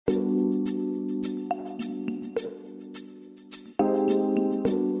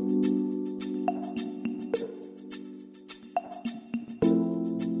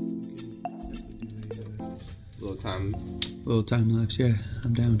Little time lapse, yeah.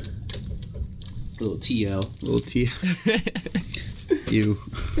 I'm down. Little TL. Little T. Ew.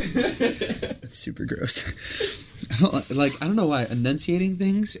 That's super gross. I don't know why enunciating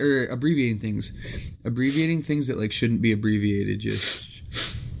things or abbreviating things that like shouldn't be abbreviated. Just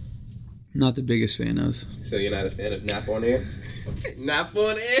not the biggest fan of. So you're not a fan of nap on air? Nap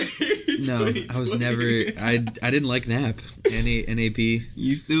on air. No, I was never. I didn't like nap. NAP.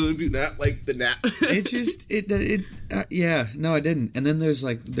 You still do not like the nap. Yeah. No, I didn't. And then there's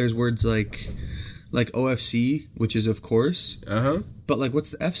words like OFC, which is of course. But like,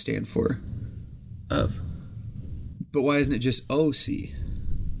 what's the F stand for? Of. But why isn't it just OC?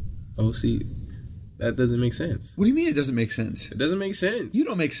 OC. That doesn't make sense. What do you mean it doesn't make sense? It doesn't make sense. You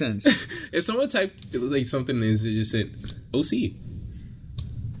don't make sense. If someone typed like something and it just said OC.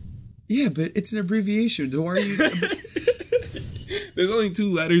 Yeah, but it's an abbreviation. Why are you? There's only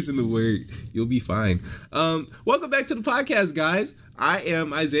 2 letters in the word. You'll be fine. Welcome back to the podcast, guys. I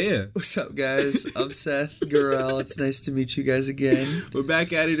am Isaiah. What's up, guys? I'm Seth Gurrell. It's nice to meet you guys again. We're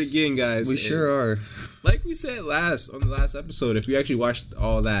back at it again, guys. We sure are. Like we said on the last episode, if you actually watched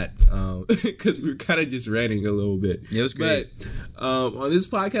all that, because we were kind of just ranting a little bit. It was great. But on this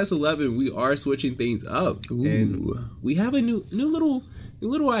podcast 11, we are switching things up. Ooh. And we have a new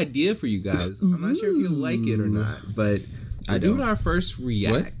little idea for you guys. I'm not sure if you'll like it or not, but we're doing our first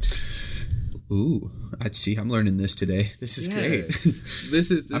react. What? Ooh. I'd see. I'm learning this today. This is great.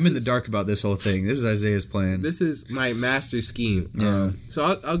 I'm in the dark about this whole thing. This is Isaiah's plan. This is my master scheme. Yeah.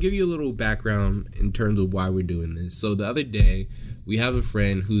 So I'll give you a little background in terms of why we're doing this. So the other day, we have a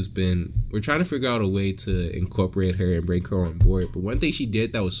friend we're trying to figure out a way to incorporate her and bring her on board. But one thing she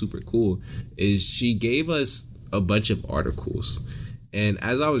did that was super cool is she gave us a bunch of articles. And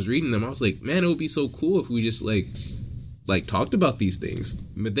as I was reading them, I was like, man, it would be so cool if we just like talked about these things.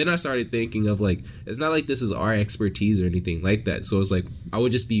 But then I started thinking of like, it's not like this is our expertise or anything like that. So it's like, I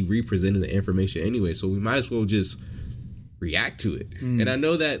would just be representing the information anyway. So we might as well just react to it. And I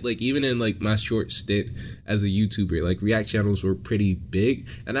know that like, even in like my short stint as a YouTuber, like react channels were pretty big.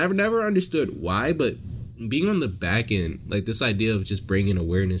 And I've never understood why, but being on the back end, like this idea of just bringing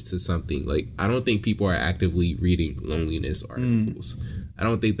awareness to something, like I don't think people are actively reading loneliness articles. I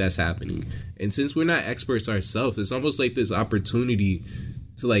don't think that's happening. And since we're not experts ourselves, it's almost like this opportunity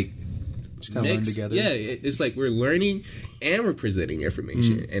to like mix. Together. Yeah, it's like we're learning and we're presenting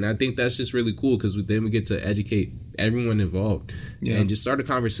information. And I think that's just really cool because then we get to educate everyone involved and just start a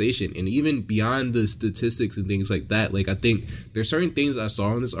conversation. And even beyond the statistics and things like that, like I think there's certain things I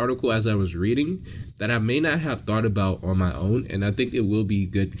saw in this article as I was reading that I may not have thought about on my own. And I think it will be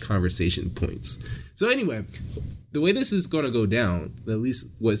good conversation points. So anyway, the way this is going to go down, at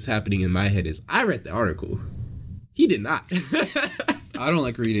least what's happening in my head is I read the article. He did not. I don't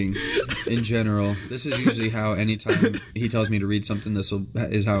like reading in general. This is usually how anytime he tells me to read something, this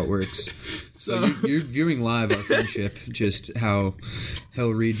is how it works. So you're viewing live our friendship, just how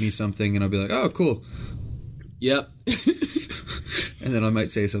he'll read me something and I'll be like, oh, cool. Yep. And then I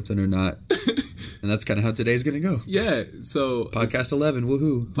might say something or not. And that's kind of how today's going to go. Yeah. So Podcast 11.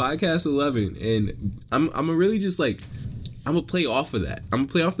 Woohoo. Podcast 11. And I'm going to really just like, I'm going to play off of that. I'm going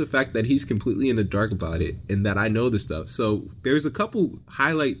to play off the fact that he's completely in the dark about it and that I know the stuff. So there's a couple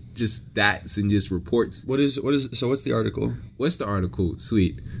highlight just stats and just reports. So what's the article? What's the article?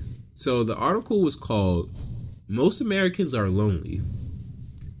 Sweet. So the article was called Most Americans Are Lonely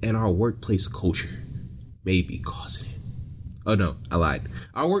and Our Workplace Culture May Be Causing It. Oh no, I lied.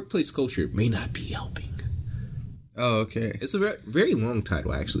 Our workplace culture may not be helping. Oh, okay. It's a very long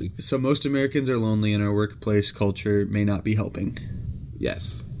title, actually. So most Americans are lonely and our workplace culture may not be helping.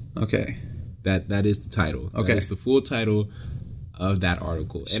 Yes. Okay. That is the title. Okay. It's the full title of that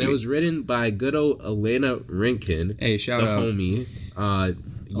article. Sweet. And it was written by good old Elena Rinkin. Hey, shout out. The homie.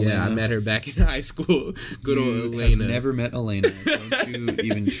 Elena. I met her back in high school. Good old Elena. I've never met Elena. Don't you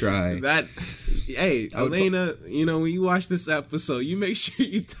even try. Hey, Elena, when you watch this episode, you make sure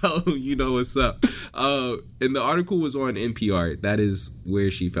you tell them you know what's up. And the article was on NPR. That is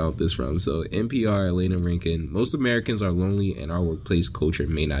where she found this from. So NPR, Elena Rinkin, most Americans are lonely and our workplace culture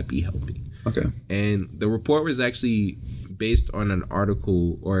may not be helping. Okay. And the report was actually based on an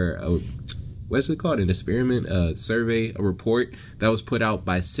article or what's it called? An experiment, a survey, a report that was put out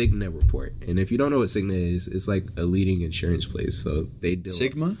by Cigna Report. And if you don't know what Cigna is, it's like a leading insurance place. So they do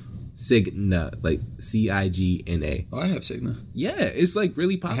Sigma? Cigna, like Cigna. Oh, I have Cigna. Yeah, it's like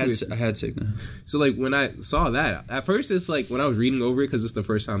really popular. I had Cigna. So like when I saw that, at first it's like when I was reading over it, because it's the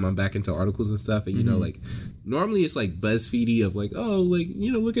first time I'm back into articles and stuff, and you know, like normally it's like BuzzFeedy of like, oh, like,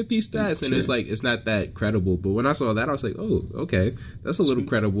 you know, look at these stats, and it's like it's not that credible. But when I saw that, I was like, oh, okay, that's a little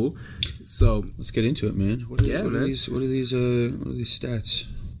credible. So let's get into it, man. What are these stats?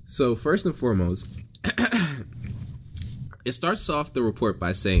 So first and foremost, it starts off the report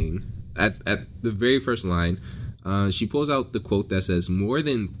by saying at the very first line, she pulls out the quote that says, "More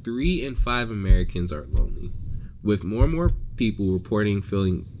than 3 in 5 Americans are lonely, with more and more people reporting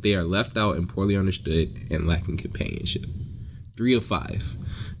feeling they are left out and poorly understood and lacking companionship." 3 of 5.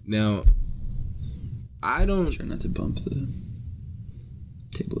 Now, I don't... Try not to bump the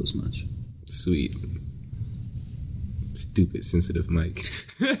table as much. Sweet. Stupid sensitive mic.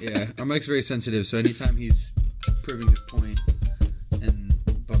 Yeah, our mic's very sensitive, so anytime he's proving his point and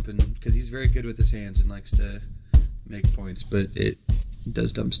bumping, because he's very good with his hands and likes to make points, but it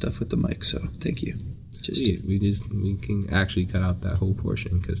does dumb stuff with the mic, so thank you. We can actually cut out that whole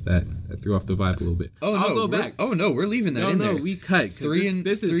portion, because that threw off the vibe a little bit. I'll go back. Oh no, we're leaving that in there. No, we cut.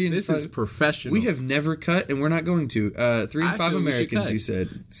 This is professional. We have never cut, and we're not going to. 3 and 5 Americans, you said.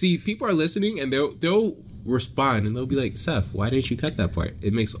 See, people are listening, and they'll respond, and they'll be like, "Seth, why didn't you cut that part?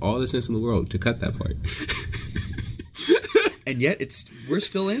 It makes all the sense in the world to cut that part." And yet we're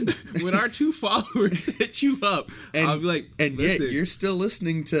still in. When our 2 followers hit you up, I'll be like, and listen. Yet you're still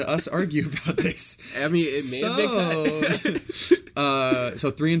listening to us argue about this. I mean, it may have been cut.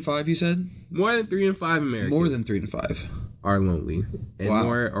 So 3 and 5, you said? More than 3 and 5 Americans. More than 3 and 5 are lonely, and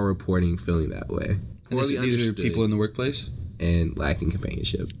more are reporting feeling that way. And these are people in the workplace and lacking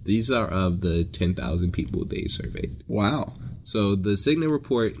companionship. These are of the 10,000 people they surveyed. Wow. So the Cigna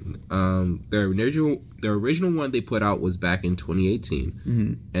report, the original one they put out was back in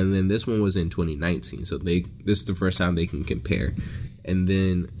 2018, and then this one was in 2019. So this is the first time they can compare. And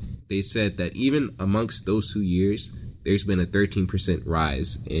then they said that even amongst those 2 years, there's been a 13%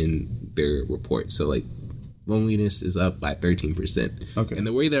 rise in their report. So like loneliness is up by 13%. Okay. And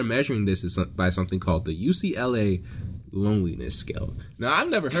the way they're measuring this is by something called the UCLA loneliness scale. Now, I've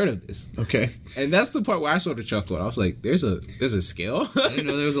never heard of this. Okay. And that's the part where I sort of chuckled. I was like, there's a scale? I didn't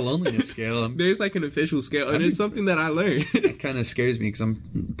know there was a loneliness scale. There's like an official scale, and it's something that I learned. It kind of scares me because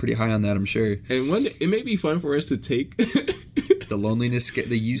I'm pretty high on that, I'm sure. And one day, it may be fun for us to take the loneliness scale,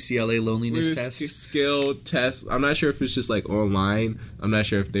 the UCLA loneliness test. Scale test. I'm not sure if it's just like online. I'm not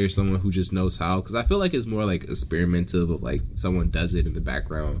sure if there's someone who just knows how, because I feel like it's more like experimental, but like someone does it in the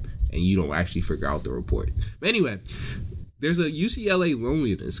background and you don't actually figure out the report. But anyway, there's a UCLA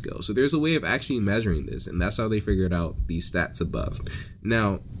loneliness scale. So there's a way of actually measuring this, and that's how they figured out these stats above.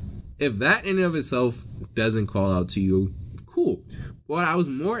 Now, if that in and of itself doesn't call out to you, cool. What I was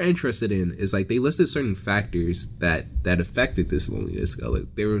more interested in is like they listed certain factors that affected this loneliness scale.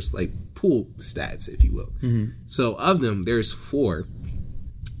 Like, there was like pool stats, if you will. So of them, there's 4.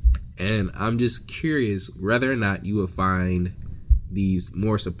 And I'm just curious whether or not you will find these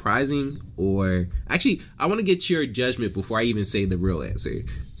more surprising, or actually I want to get your judgment before I even say the real answer.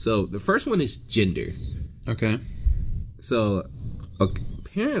 So the first one is gender. Okay. So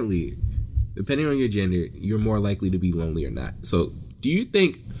apparently, depending on your gender, you're more likely to be lonely or not. So do you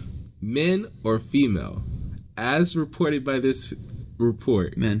think men or female, as reported by this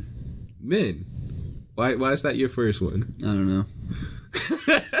report? Men. Why is that your first one? I don't know.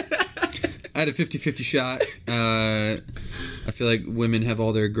 I had a 50-50 shot. I feel like women have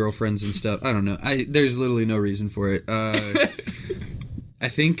all their girlfriends and stuff. I don't know. There's literally no reason for it. I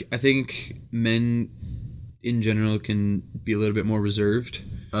think men in general can be a little bit more reserved.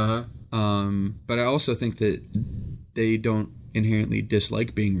 But I also think that they don't inherently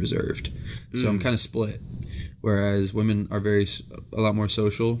dislike being reserved. So I'm kind of split. Whereas women are a lot more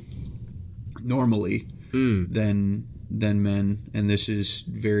social normally than men, and this is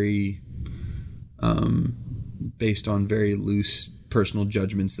very based on very loose personal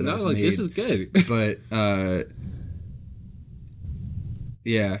judgments that I've made. This is good. But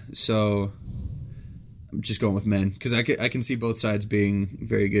yeah, so I'm just going with men because I can see both sides being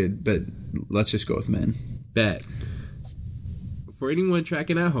very good, but let's just go with men. Bet. For anyone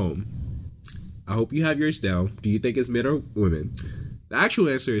tracking at home, I hope you have yours down. Do you think it's men or women? The actual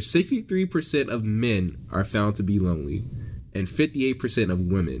answer is 63% of men are found to be lonely, and 58% of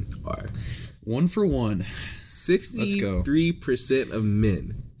women are. 1 for 1. 63% of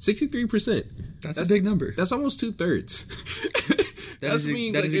men. 63%. That's a big number. That's almost 2/3. That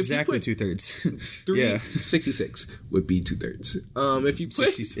is exactly 2/3. Yeah. 66 would be 2/3. If you put...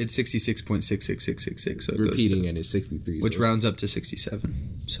 It's 66.66666. So repeating and it's 63. Which rounds up to 67.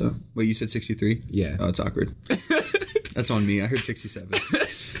 So, wait, you said 63? Yeah. Oh, it's awkward. That's on me. I heard 67.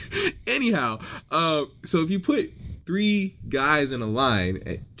 Anyhow, so if you put 3 guys in a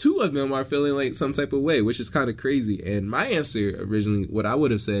line, 2 of them are feeling like some type of way, which is kind of crazy. And my answer originally, what I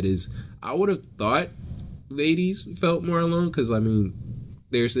would have said is, I would have thought ladies felt more alone, because I mean,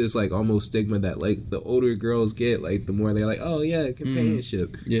 there's this like almost stigma that like the older girls get, like the more they're like, oh yeah,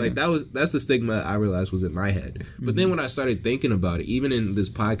 companionship. Yeah. Like that's the stigma I realized was in my head. But then when I started thinking about it, even in this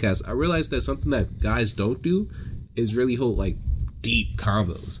podcast, I realized that something that guys don't do is really hold like deep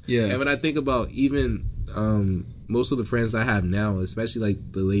combos. Yeah. And when I think about even most of the friends I have now, especially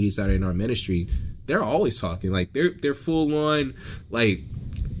like the ladies that are in our ministry, they're always talking. Like they're full on, like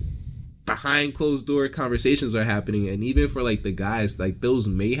behind closed door conversations are happening. And even for like the guys, like those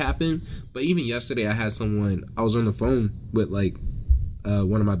may happen. But even yesterday I was on the phone with like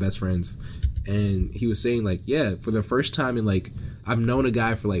one of my best friends, and he was saying like, yeah, for the first time in like, I've known a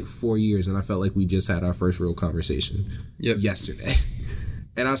guy for like 4 years, and I felt like we just had our first real conversation yesterday.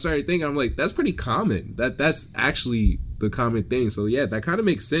 And I started thinking, I'm like, that's pretty common. That's actually the common thing. So yeah, that kind of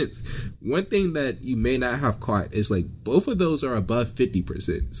makes sense. One thing that you may not have caught is like both of those are above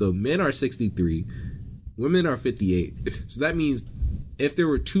 50%. So men are 63, women are 58. So that means if there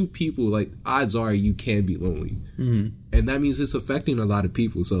were 2 people, like odds are you can be lonely. Mm-hmm. And that means it's affecting a lot of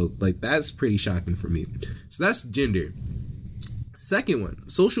people. So like that's pretty shocking for me. So that's gender. Second one,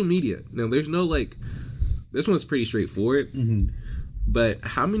 social media. Now there's no like, this one's pretty straightforward. Mm-hmm. But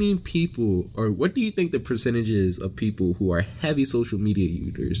how many people, or what do you think the percentage is of people who are heavy social media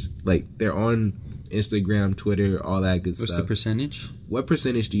users? Like they're on Instagram, Twitter, all that good stuff. What's the percentage? What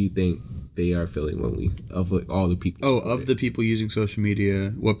percentage do you think they are feeling lonely of like, all the people? Oh, of the people using social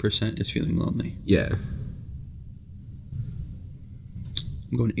media, what percent is feeling lonely? Yeah.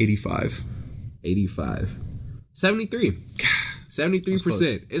 I'm going 85. 85. 73.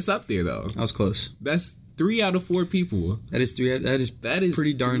 73%. It's up there though. I was close. That's 3 out of 4 people. That is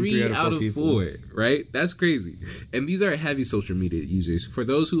pretty darn 3 out of 4 people. Right? That's crazy. And these are heavy social media users. For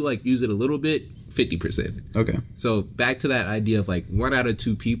those who like use it a little bit, 50%. Okay. So back to that idea of like 1 out of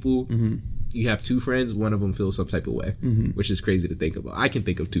 2 people, you have 2 friends, one of them feels some type of way, which is crazy to think about. I can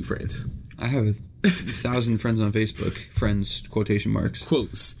think of 2 friends. I have 1,000 friends on Facebook. Friends, quotation marks.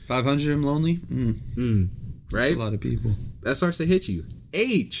 Quotes. 500 I'm lonely? Right? That's a lot of people. That starts to hit you.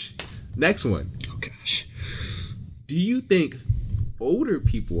 Age. Next one. Oh, gosh. Do you think older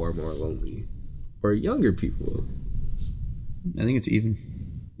people are more lonely or younger people? I think it's even.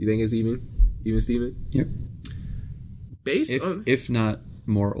 You think it's even? Even, Steven? Yep. Based if not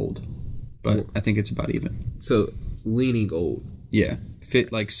more old. But I think it's about even. So, leaning old. Yeah.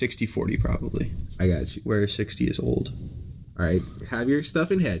 Fit like 60-40 probably. I got you. Where 60 is old. All right. Have your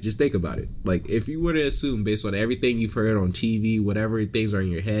stuff in head. Just think about it. Like, if you were to assume based on everything you've heard on TV, whatever things are in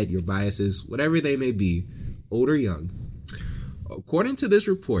your head, your biases, whatever they may be, old or young, according to this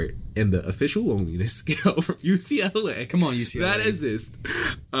report in the official loneliness scale from UCLA. Come on, UCLA. That exists.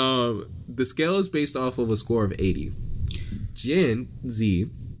 The scale is based off of a score of 80. Gen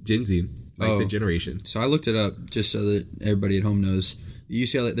Z, like the generation. So I looked it up just so that everybody at home knows.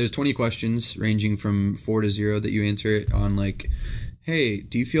 UCLA, there's 20 questions ranging from 4 to 0 that you answer it on, like, hey,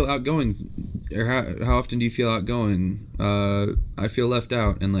 do you feel outgoing? Or how often do you feel outgoing? I feel left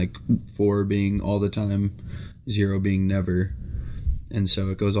out. And like 4 being all the time, 0 being never. And so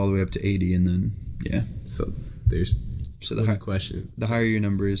it goes all the way up to 80, and then, yeah. So there's the question. The higher your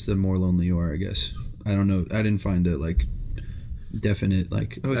number is, the more lonely you are, I guess. I don't know. I didn't find it, like, definite,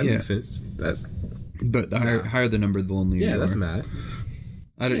 like, oh, that yeah. makes sense. But the higher the number, the lonelier you are. Yeah, that's math.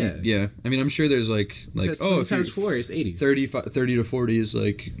 I don't. Yeah. I mean, I'm sure there's like if times 4 is 80. 30 to 40 is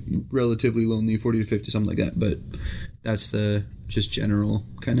like relatively lonely. 40 to 50, something like that. But that's the just general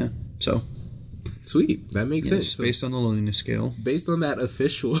kind of. So sweet, that makes sense. So, based on the loneliness scale, based on that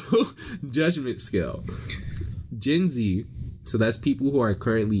official judgment scale, Gen Z. So that's people who are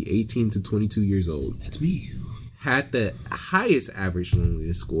currently 18 to 22 years old. That's me. Had the highest average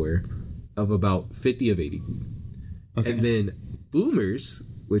loneliness score of about 50 of 80. Okay. And then boomers,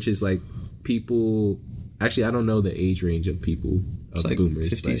 which is like people, actually I don't know the age range of people of like boomers,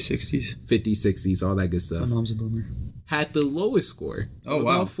 50s, 60s 50s, 60s, all that good stuff. My mom's a boomer. Had the lowest score. Oh,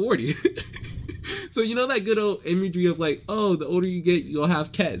 wow. About 40. So you know that good old imagery of like, oh, the older you get, you'll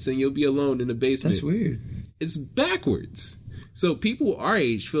have cats and you'll be alone in the basement. That's weird. It's backwards. So people our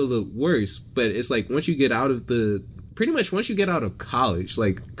age feel the worst, but it's like once you get out of once you get out of college,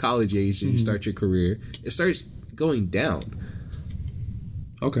 like college age, and you start your career, it starts going down.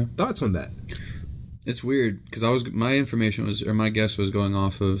 Okay. Thoughts on that? It's weird because my guess was going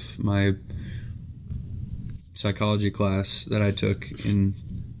off of my psychology class that I took in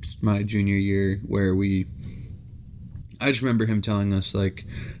my junior year, where I just remember him telling us like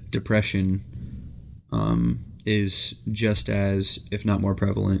depression is just as, if not more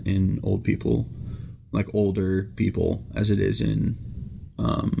prevalent in old people, like older people, as it is in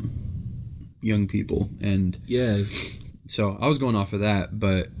young people. And yeah, so I was going off of that,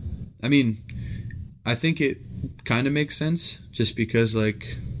 but I mean, I think it kind of makes sense just because,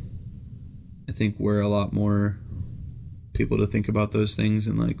 like, I think we're a lot more people to think about those things,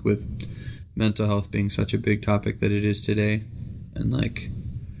 and like with mental health being such a big topic that it is today, and like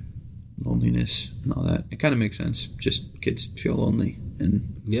loneliness and all that, it kind of makes sense. Just kids feel lonely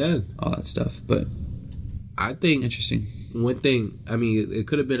and all that stuff. But I think interesting. One thing, I mean, it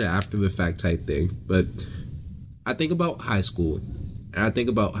could have been an after the fact type thing, but I think about high school, and I think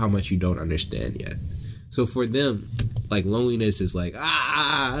about how much you don't understand yet. So for them, like, loneliness is like,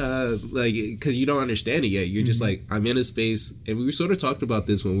 like, because you don't understand it yet. You're just like, I'm in a space, and we sort of talked about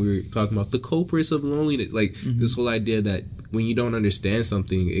this when we were talking about the culprits of loneliness, like this whole idea that when you don't understand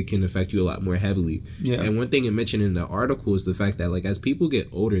something, it can affect you a lot more heavily. Yeah. And one thing it mentioned in the article is the fact that, like, as people get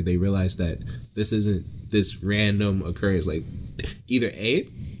older, they realize that this isn't this random occurrence. Like, either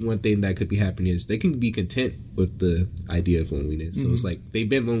one thing that could be happening is they can be content with the idea of loneliness. So it's like they've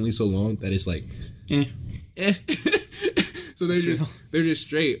been lonely so long that it's like, so they're just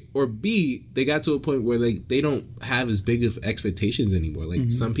straight. Or B, they got to a point where they don't have as big of expectations anymore.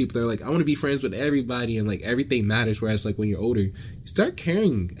 Like some people are like, I want to be friends with everybody and like everything matters. Whereas like when you're older, you start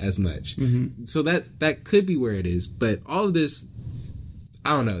caring as much. So that could be where it is. But all of this,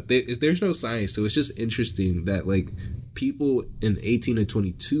 I don't know. There's no science to it. It's just interesting that like people in 18 and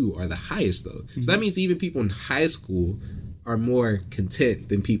 22 are the highest though. So that means even people in high school are more content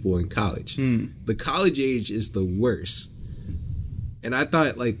than people in college. The college age is the worst. And I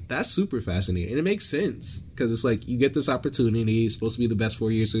thought, like, that's super fascinating. And it makes sense. Because it's like, you get this opportunity. It's supposed to be the best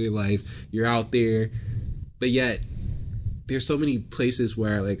 4 years of your life. You're out there. But yet, there's so many places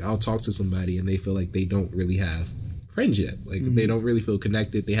where, like, I'll talk to somebody and they feel like they don't really have friends yet. Like, they don't really feel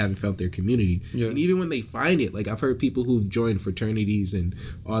connected. They haven't felt their community. Yeah. And even when they find it, like, I've heard people who've joined fraternities and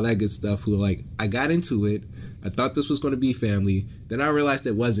all that good stuff who are like, I got into it. I thought this was going to be family. Then I realized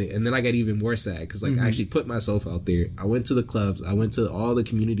it wasn't. And then I got even more sad because, like, I actually put myself out there. I went to the clubs. I went to all the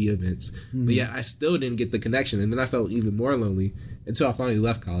community events. But yeah, I still didn't get the connection. And then I felt even more lonely until I finally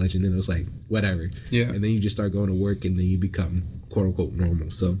left college. And then it was like, whatever. Yeah. And then you just start going to work and then you become, quote unquote, normal.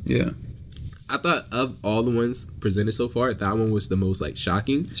 So, yeah. I thought of all the ones presented so far, that one was the most, like,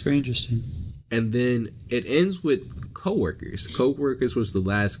 shocking. It's very interesting. And then it ends with coworkers. Coworkers was the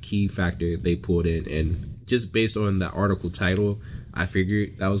last key factor they pulled in. And just based on the article title, I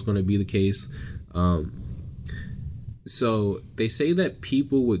figured that was going to be the case. So they say that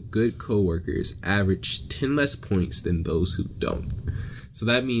people with good coworkers average 10 less points than those who don't. So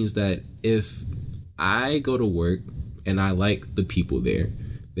that means that if I go to work and I like the people there,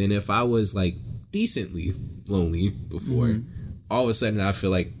 then if I was like decently lonely before, all of a sudden I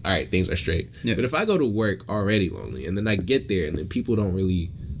feel like, all right, things are straight. Yeah. But if I go to work already lonely and then I get there and then people don't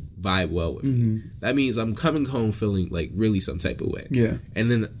really vibe well with me, that means I'm coming home feeling like really some type of way. Yeah. And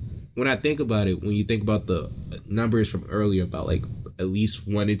then when I think about it, when you think about the numbers from earlier about like at least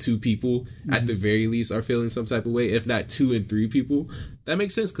 1 and 2 people at the very least are feeling some type of way, if not 2 and 3 people, that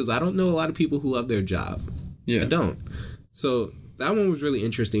makes sense because I don't know a lot of people who love their job. Yeah. I don't. So that one was really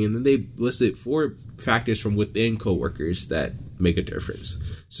interesting. And then they listed 4 factors from within coworkers that make a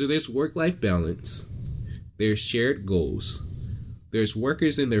difference. So there's work-life balance, there's shared goals, there's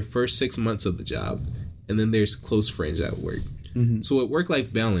workers in their first 6 months of the job, and then there's close friends at work. So with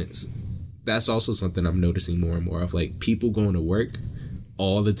work-life balance, that's also something I'm noticing more and more of, like people going to work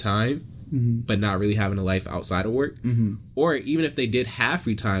all the time, but not really having a life outside of work. Or even if they did have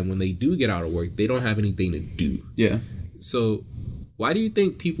free time, when they do get out of work, they don't have anything to do. Yeah. So why do you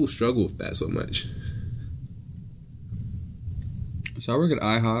think people struggle with that so much? So I work at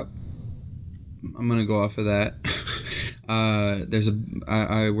IHOP. I'm going to go off of that.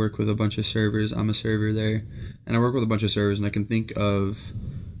 I work with a bunch of servers. I'm a server there. And I work with a bunch of servers, and I can think of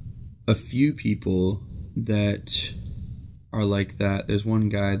a few people that are like that. There's one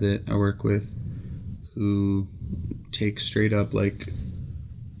guy that I work with who takes straight up like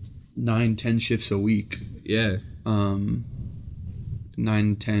 9-10 shifts a week. Yeah.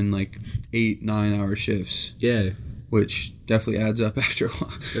 9-10, like 8-9 hour shifts. Yeah. Which definitely adds up after a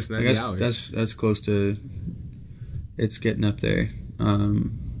while. That's 90 hours. That's close to, it's getting up there.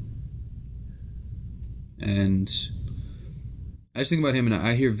 And I just think about him, and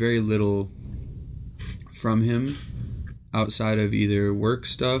I hear very little from him outside of either work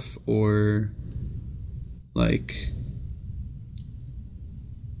stuff or like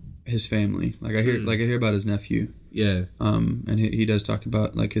his family. Like I hear about his nephew. Yeah. And he does talk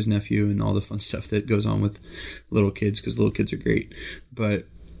about like his nephew and all the fun stuff that goes on with little kids, because little kids are great. But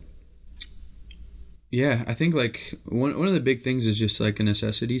yeah, I think like one of the big things is just like a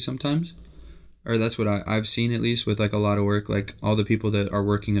necessity sometimes. Or that's what I've seen, at least, with like a lot of work. Like all the people that are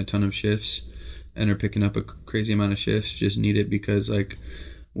working a ton of shifts and are picking up a crazy amount of shifts just need it because like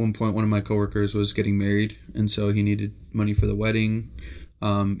one point one of my coworkers was getting married, and so he needed money for the wedding.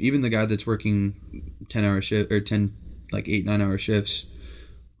 Even the guy that's working 10-hour shift or 8-9-hour shifts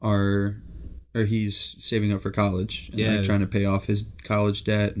or he's saving up for college and like trying to pay off his college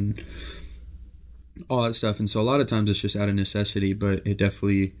debt and all that stuff. And so a lot of times it's just out of necessity, but it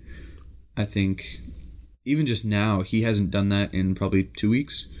definitely, I think, even just now, he hasn't done that in probably 2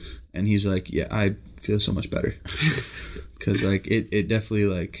 weeks, and he's like, yeah, I feel so much better. Because like it definitely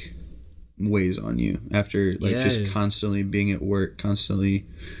like weighs on you after like just constantly being at work, constantly,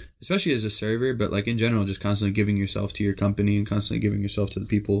 especially as a server, but like in general, just constantly giving yourself to your company and constantly giving yourself to the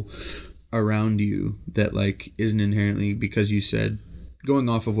people around you that like isn't inherently, because you said, going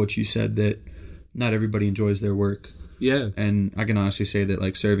off of what you said, that not everybody enjoys their work. Yeah. And I can honestly say that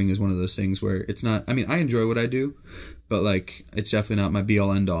like serving is one of those things where it's not, I mean, I enjoy what I do, but like it's definitely not my be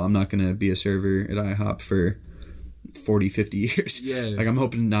all end all. I'm not going to be a server at IHOP for 40, 50 years. Yeah. Like I'm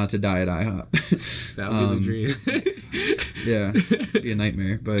hoping not to die at IHOP. That would be the dream. Yeah. It'd be a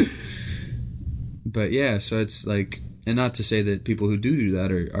nightmare. But yeah, so it's like, and not to say that people who do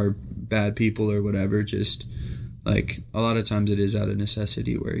that are bad people or whatever, just like a lot of times it is out of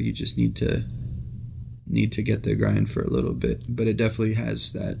necessity where you just need to get the grind for a little bit. But it definitely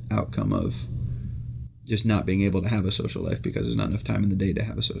has that outcome of just not being able to have a social life because there's not enough time in the day to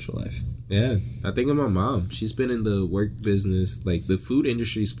have a social life. Yeah. I think of my mom. She's been in the work business, like the food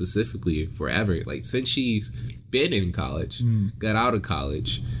industry specifically, forever. Like since she's been in college, got out of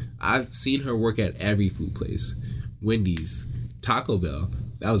college. I've seen her work at every food place. Wendy's, Taco Bell.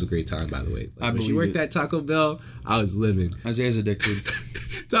 That was a great time, by the way. Like, when she worked at Taco Bell, I was living. Isaiah's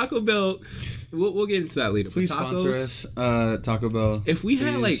addicted. Taco Bell... We'll get into that later. Please sponsor us, Taco Bell. If we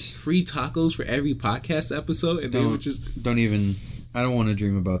had like free tacos for every podcast episode, and they would just I don't want to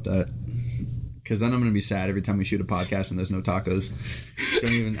dream about that, because then I'm gonna be sad every time we shoot a podcast and there's no tacos.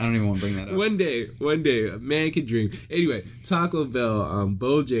 I don't even want to bring that up. One day, a man can dream. Anyway, Taco Bell,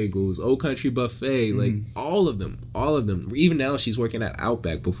 Bojangles, Old Country Buffet, like all of them. Even now, she's working at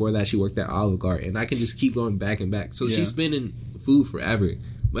Outback. Before that, she worked at Olive Garden, and I can just keep going back and back. So she's been in food forever.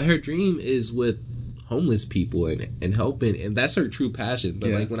 But her dream is with homeless people and helping, and that's her true passion. But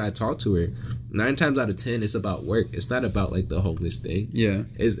like when I talk to her, 9 times out of 10, it's about work. It's not about like the homeless thing. Yeah,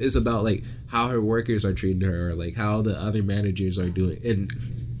 it's about like how her workers are treating her, or like how the other managers are doing. And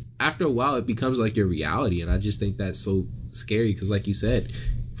after a while, it becomes like your reality. And I just think that's so scary because, like you said,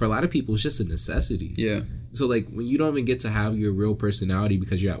 for a lot of people, it's just a necessity. Yeah. So like when you don't even get to have your real personality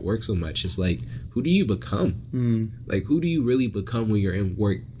because you're at work so much, it's like, who do you become? Like, who do you really become when you're in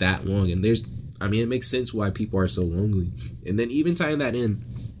work that long? And it makes sense why people are so lonely. And then even tying that in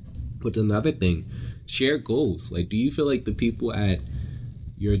with another thing, share goals. Like, do you feel like the people at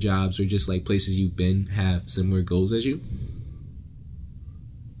your jobs or just like places you've been have similar goals as you?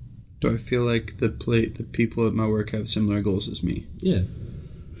 Do I feel like the people at my work have similar goals as me? Yeah.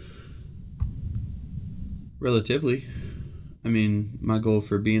 Relatively. I mean, my goal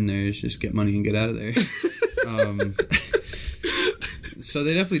for being there is just get money and get out of there. So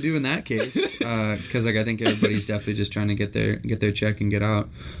they definitely do in that case, because like I think everybody's definitely just trying to get their check and get out.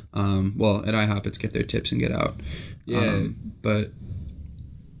 Well, at IHOP it's get their tips and get out. Yeah. But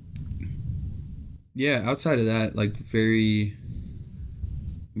yeah, outside of that, like very,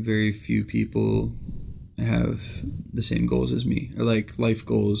 very few people have the same goals as me, or like life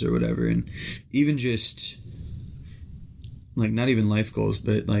goals or whatever, and even just. Like, not even life goals,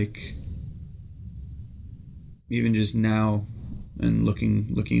 but, like, even just now and looking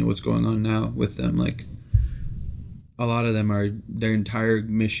at what's going on now with them, like, a lot of them their entire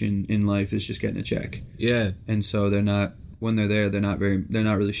mission in life is just getting a check. Yeah. And so they're not, when they're there, they're not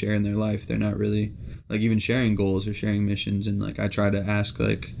really sharing their life. They're not really, like, even sharing goals or sharing missions. And, like, I try to ask,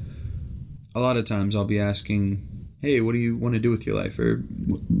 like, a lot of times I'll be asking, hey, what do you want to do with your life? Or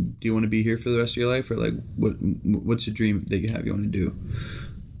do you want to be here for the rest of your life? Or like, what's a dream that you have you want to do?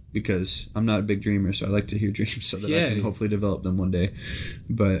 Because I'm not a big dreamer, so I like to hear dreams so that I can hopefully develop them one day.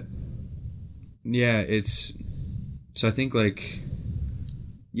 But yeah, so I think like,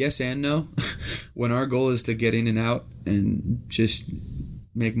 yes and no. when our goal is to get in and out and just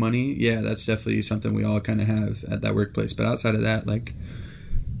make money, yeah, that's definitely something we all kind of have at that workplace. But outside of that, like,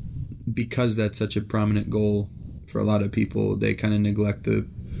 because that's such a prominent goal for a lot of people, they kind of neglect the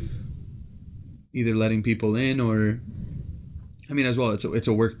either letting people in or, I mean, as well, it's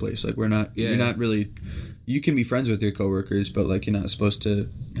a workplace. Like, you're not really, you can be friends with your coworkers, but like, you're not supposed to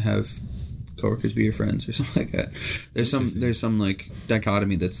have coworkers be your friends or something like that. There's some like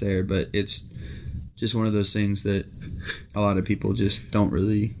dichotomy that's there, but it's just one of those things that a lot of people just don't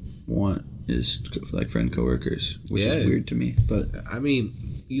really want, is like friend coworkers, which is weird to me. But I mean,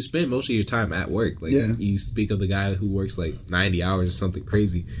 you spend most of your time at work. Like, you speak of the guy who works like 90 hours or something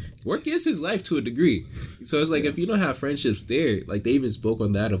crazy. Work is his life to a degree. So it's like, if you don't have friendships there, like they even spoke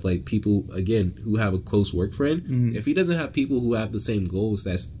on that of like people, again, who have a close work friend. Mm-hmm. If he doesn't have people who have the same goals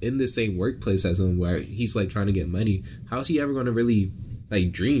that's in the same workplace as him, where he's like trying to get money, how's he ever going to really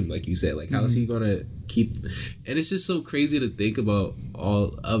like dream, like you said? Like, how's he going to keep... And it's just so crazy to think about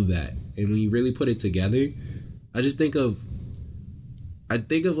all of that. And when you really put it together, I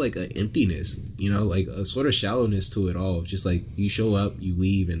think of like an emptiness, you know, like a sort of shallowness to it all. Just like you show up, you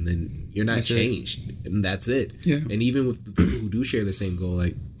leave, and then you're not changed. And that's it. Yeah. And even with the people who do share the same goal,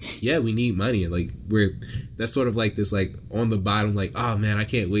 like, yeah, we need money. And like, that's sort of like this, like on the bottom, like, oh man, I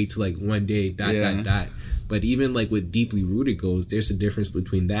can't wait to like one day, dot. But even like with deeply rooted goals, there's a difference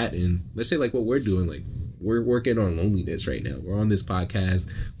between that and, let's say, like what we're doing. Like, we're working on loneliness right now. We're on this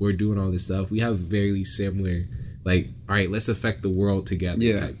podcast. We're doing all this stuff. We have very similar, like, all right, let's affect the world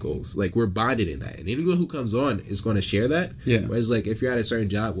together type goals. Like, we're bonded in that. And anyone who comes on is going to share that. Yeah. Whereas, like, if you're at a certain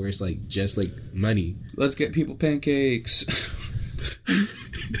job where it's, like, just, like, money. Let's get people pancakes.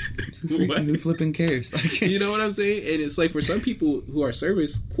 Who flipping cares? Like, you know what I'm saying? And it's like, for some people who are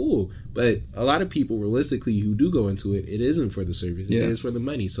service, cool. But a lot of people, realistically, who do go into it, it isn't for the service. It is for the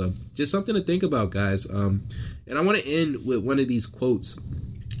money. So just something to think about, guys. And I want to end with one of these quotes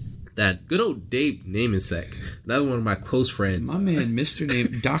that good old Dave Namensek, another one of my close friends. My man,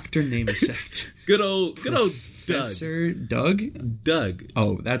 Dr. Namensek. Good old Professor Doug? Doug.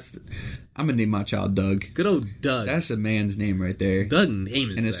 Oh, I'm going to name my child Doug. Good old Doug. That's a man's name right there. Doug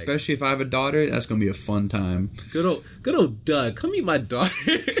Namensek. And especially if I have a daughter, that's going to be a fun time. Good old Doug. Come meet my daughter.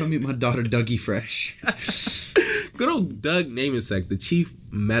 Come meet my daughter, Dougie Fresh. Good old Doug Namensek, the Chief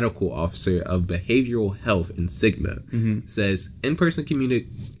Medical Officer of Behavioral Health in Cigna, says,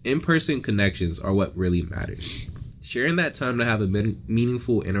 in-person connections are what really matters. Sharing that time to have a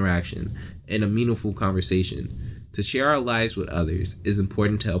meaningful interaction and a meaningful conversation, to share our lives with others, is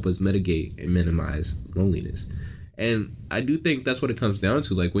important to help us mitigate and minimize loneliness. And I do think that's what it comes down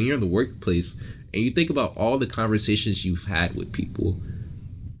to. Like, when you're in the workplace and you think about all the conversations you've had with people,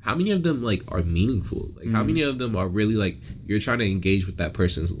 how many of them, like, are meaningful? Like, how many of them are really, like, you're trying to engage with that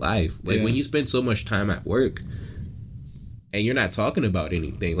person's life? Like, when you spend so much time at work and you're not talking about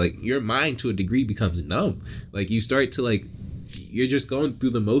anything, like, your mind to a degree becomes numb. Like, you start to, like, you're just going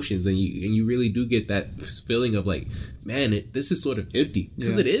through the motions, and you really do get that feeling of like, man, this is sort of empty,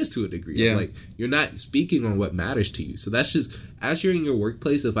 because it is to a degree. Yeah. Like, you're not speaking on what matters to you. So that's just, as you're in your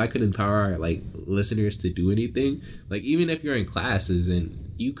workplace, if I could empower our like listeners to do anything, like, even if you're in classes and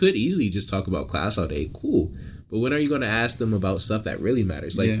you could easily just talk about class all day, cool. But when are you going to ask them about stuff that really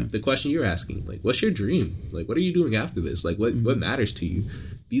matters? Like the question you're asking, like, what's your dream? Like, what are you doing after this? Like, what matters to you?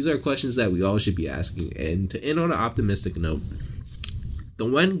 These are questions that we all should be asking. And to end on an optimistic note, the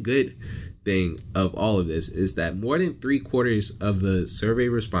one good thing of all of this is that more than 3/4 of the survey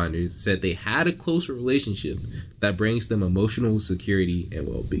responders said they had a close relationship that brings them emotional security and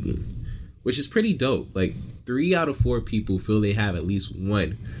well-being, which is pretty dope. Like, 3 out of 4 people feel they have at least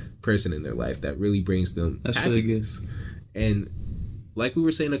one person in their life that really brings them happiness. Really good. And like we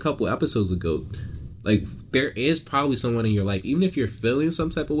were saying a couple episodes ago, like, there is probably someone in your life, even if you're feeling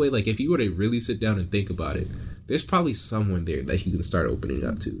some type of way, like, if you were to really sit down and think about it, there's probably someone there that you can start opening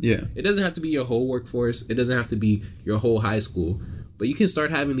up to. Yeah. It doesn't have to be your whole workforce. It doesn't have to be your whole high school. But you can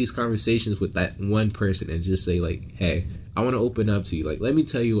start having these conversations with that one person and just say, like, hey, I want to open up to you. Like, let me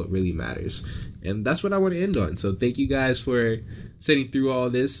tell you what really matters. And that's what I want to end on. So thank you guys for sitting through all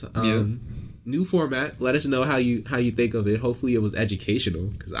this. New format. Let us know how you think of it. Hopefully it was educational,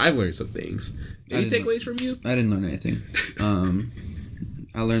 because I've learned some things. Any takeaways from you? I didn't learn anything.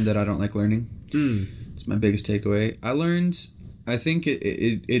 I learned that I don't like learning. It's my biggest takeaway. I think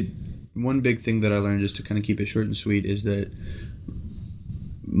it one big thing that I learned, just to kind of keep it short and sweet, is that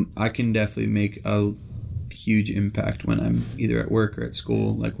I can definitely make a huge impact when I'm either at work or at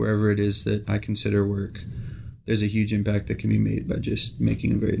school, like wherever it is that I consider work. There's a huge impact that can be made by just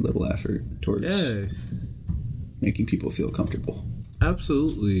making a very little effort towards making people feel comfortable.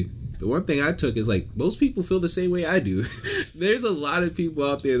 Absolutely. the one thing I took is like most people feel the same way I do. There's a lot of people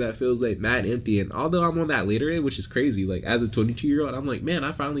out there that feels like mad empty, and although I'm on that later end, which is crazy, like as a 22-year-old, I'm like, man,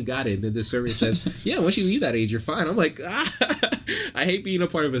 I finally got it. And then this survey says, yeah, once you leave that age, you're fine. I'm like, I hate being a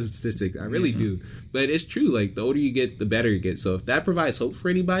part of a statistic. I really do. But it's true. Like the older you get, the better it gets. So if that provides hope for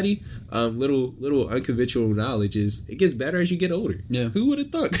anybody, little unconventional knowledge is it gets better as you get older. Yeah. Who would have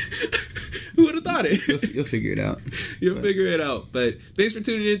thought? Who would have thought it? You'll figure it out. You'll figure it out. But thanks for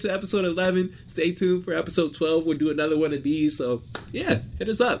tuning in to episode 11. Stay tuned for episode 12. We'll do another one of these. So yeah, hit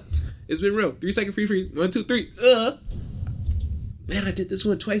us up. It's been real. 3 second free. 1, 2, 3. Man, I did this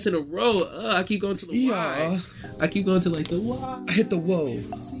one twice in a row. I keep going to the Y. I keep going to like the Y. I hit the whoa.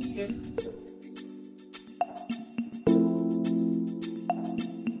 See ya.